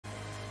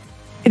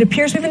It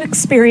appears we've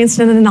experienced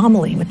an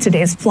anomaly with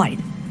today's flight.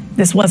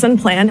 This was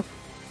unplanned.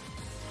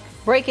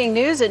 Breaking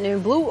news at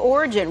noon, Blue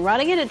Origin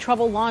running into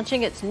trouble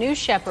launching its new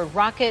Shepard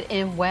rocket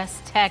in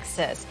West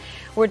Texas.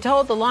 We're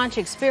told the launch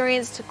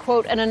experienced,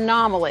 quote, an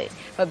anomaly,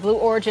 but Blue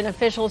Origin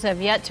officials have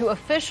yet to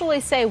officially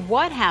say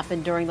what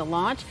happened during the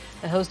launch.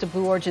 The host of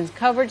Blue Origin's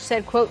coverage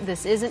said, quote,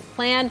 this isn't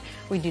planned.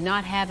 We do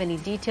not have any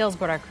details,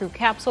 but our crew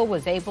capsule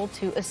was able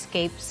to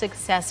escape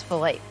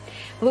successfully.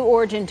 Blue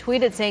Origin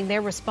tweeted saying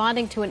they're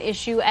responding to an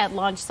issue at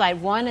Launch Site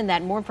 1 and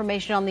that more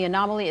information on the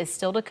anomaly is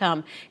still to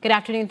come. Good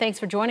afternoon. Thanks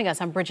for joining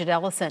us. I'm Bridget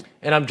Ellison.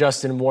 And I'm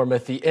Justin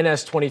Warmoth. The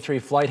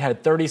NS-23 flight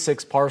had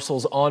 36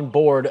 parcels on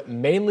board,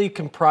 mainly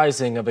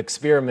comprising of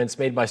experiments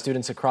made by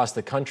students across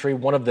the country,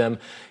 one of them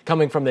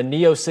coming from the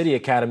Neo City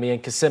Academy in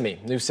Kissimmee.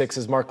 News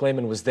 6's Mark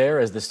Lehman was there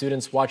as the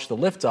students watched the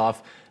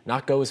liftoff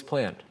not go as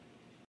planned.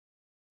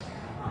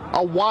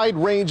 A wide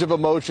range of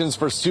emotions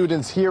for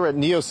students here at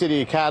Neo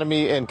City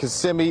Academy in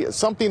Kissimmee,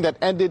 something that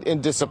ended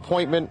in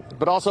disappointment,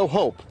 but also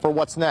hope for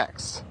what's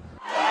next.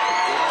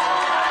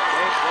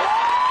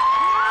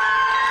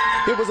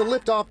 It was a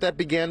liftoff that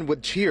began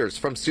with cheers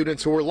from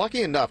students who were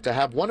lucky enough to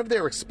have one of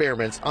their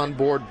experiments on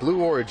board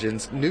Blue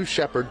Origin's new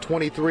Shepard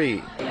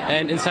 23.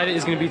 And inside it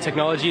is going to be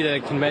technology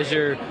that can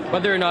measure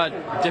whether or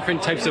not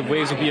different types of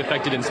waves will be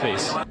affected in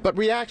space. But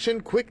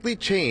reaction quickly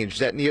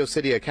changed at Neo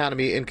City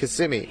Academy in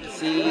Kissimmee.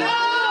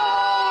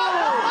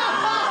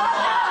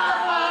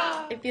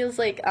 It feels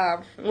like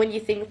when you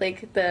think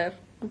like the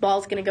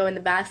ball's going to go in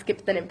the basket,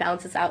 but then it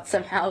bounces out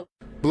somehow.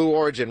 Blue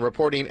Origin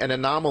reporting an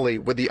anomaly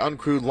with the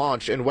uncrewed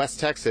launch in West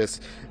Texas,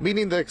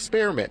 meaning the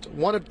experiment,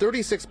 one of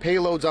 36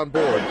 payloads on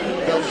board,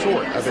 fell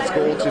short of its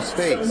goal to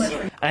space.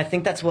 And I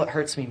think that's what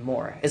hurts me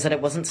more, is that it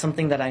wasn't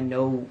something that I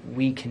know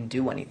we can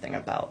do anything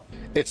about.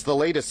 It's the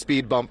latest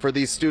speed bump for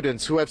these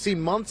students who have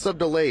seen months of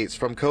delays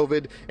from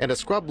COVID and a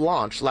scrub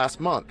launch last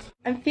month.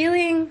 I'm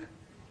feeling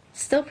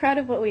still proud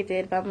of what we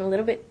did, but I'm a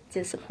little bit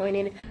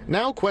disappointed.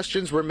 Now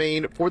questions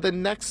remain for the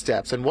next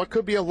steps and what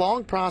could be a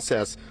long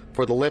process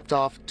for the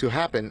liftoff to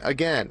happen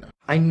again.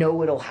 I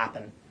know it'll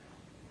happen.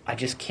 I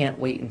just can't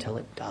wait until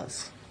it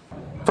does.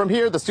 From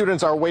here, the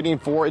students are waiting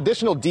for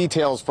additional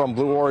details from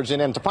Blue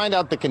Origin and to find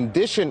out the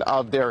condition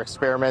of their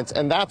experiments,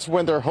 and that's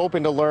when they're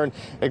hoping to learn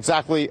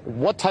exactly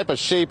what type of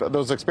shape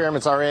those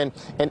experiments are in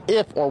and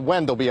if or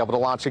when they'll be able to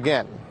launch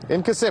again.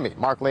 In Kissimmee,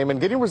 Mark Lehman,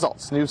 getting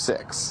results, News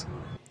 6.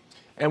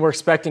 And we're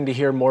expecting to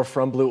hear more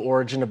from Blue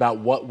Origin about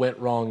what went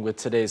wrong with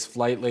today's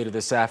flight later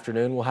this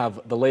afternoon. We'll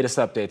have the latest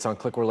updates on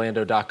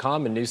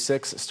clickorlando.com and News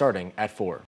 6 starting at 4.